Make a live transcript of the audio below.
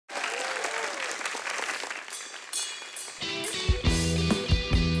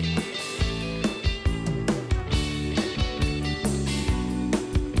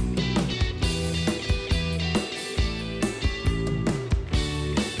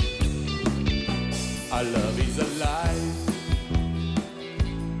Our love is alive,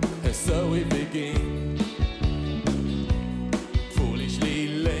 and so we begin. Foolishly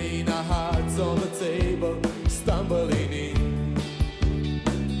laying our hearts on the table, stumbling in.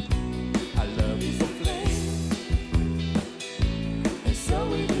 Our love is a flame, and so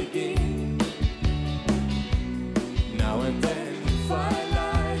we begin. Now and then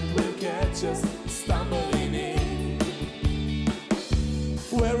firelight will catch us stumbling in.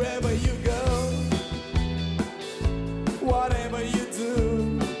 Wherever you go, whatever you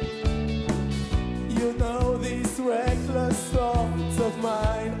do, you know these reckless thoughts of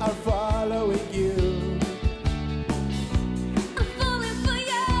mine are following you. I'm falling for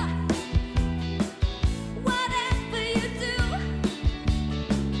you, whatever you do.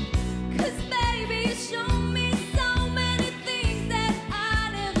 'Cause baby, you show me so many things that I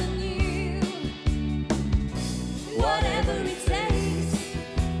never knew. Whatever it takes,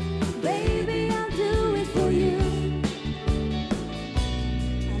 baby, I'll do it for you.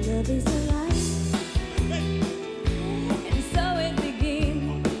 Our love is alive, and so it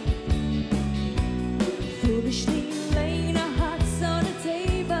begins. Foolishly laying our hearts on the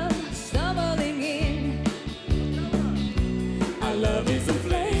table, stumbling in. Our love is a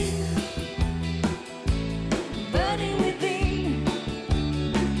flame, Burning within.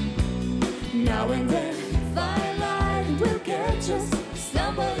 Now and then firelight will catch us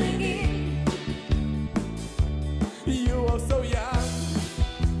stumbling in. you were so young,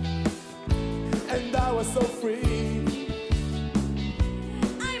 and I was so free.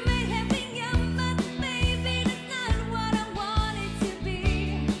 I may have been young, but baby, that's not what I wanted to be.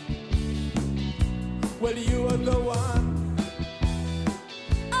 Well, you were the one.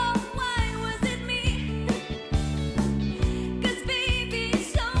 Oh, why was it me? 'Cause baby, you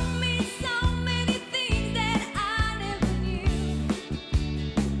showed me so many things that I never knew.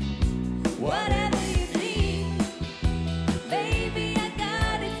 Whatever you need, baby, I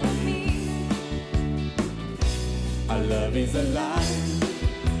got it for me. Our love is alive,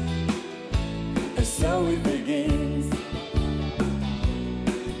 and so it begins.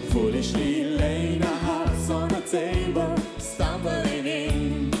 Foolishly